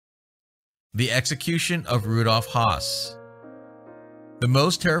The execution of Rudolf Höss, the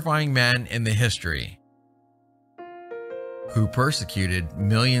most terrifying man in the history, who persecuted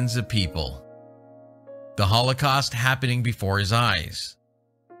millions of people. The Holocaust happening before his eyes.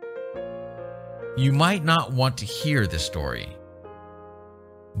 You might not want to hear this story,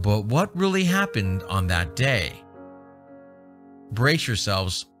 but what really happened on that day? Brace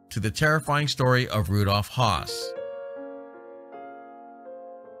yourselves to the terrifying story of Rudolf Höss.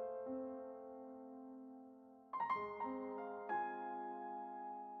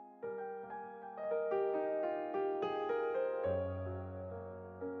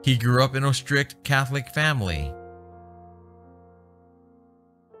 He grew up in a strict Catholic family.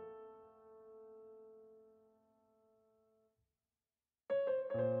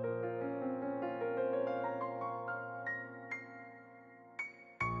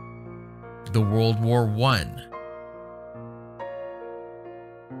 The World War I.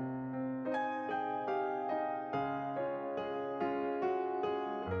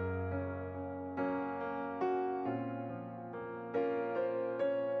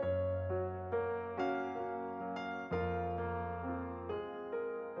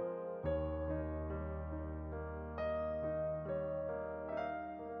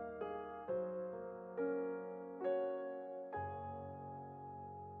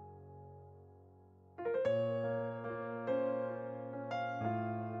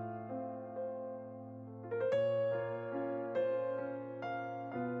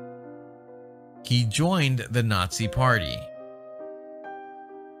 He joined the Nazi Party.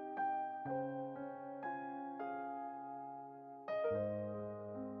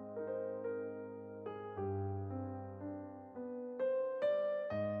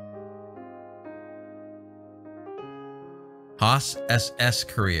 Höss SS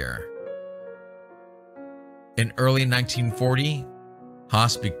career. In early 1940,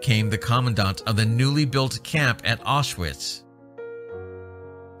 Höss became the commandant of the newly built camp at Auschwitz.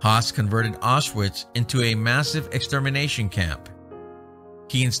 Höss converted Auschwitz into a massive extermination camp.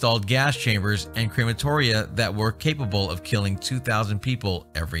 He installed gas chambers and crematoria that were capable of killing 2,000 people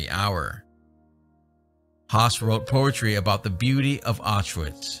every hour. Höss wrote poetry about the beauty of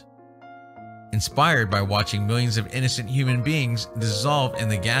Auschwitz, inspired by watching millions of innocent human beings dissolve in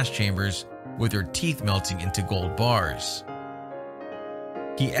the gas chambers with their teeth melting into gold bars.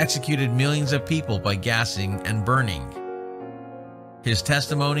 He executed millions of people by gassing and burning. His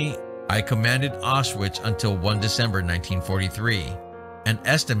testimony, "I commanded Auschwitz until 1 December 1943, an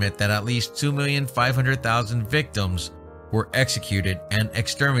estimate that at least 2,500,000 victims were executed and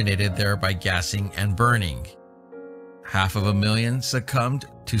exterminated there by gassing and burning. 500,000 succumbed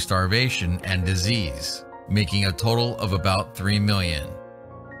to starvation and disease, making a total of about 3 million.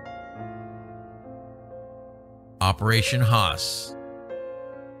 Operation Höss.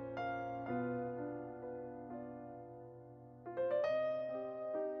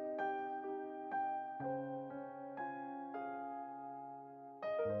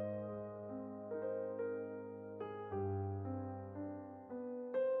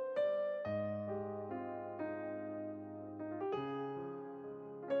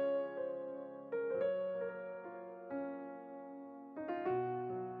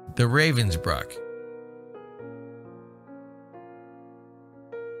 The Ravensbrück.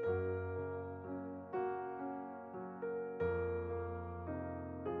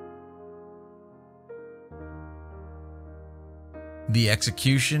 The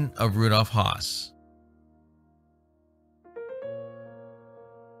execution of Rudolf Höss.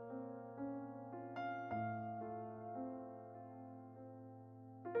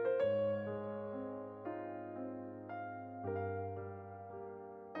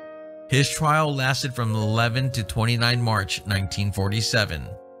 His trial lasted from 11 to 29 March 1947.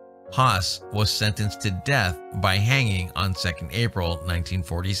 Höss was sentenced to death by hanging on 2 April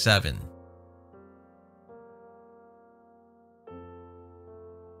 1947.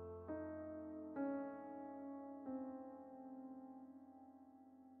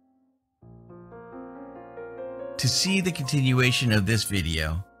 To see the continuation of this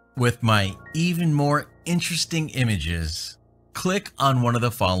video with my even more interesting images, click on one of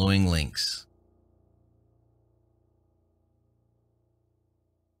the following links.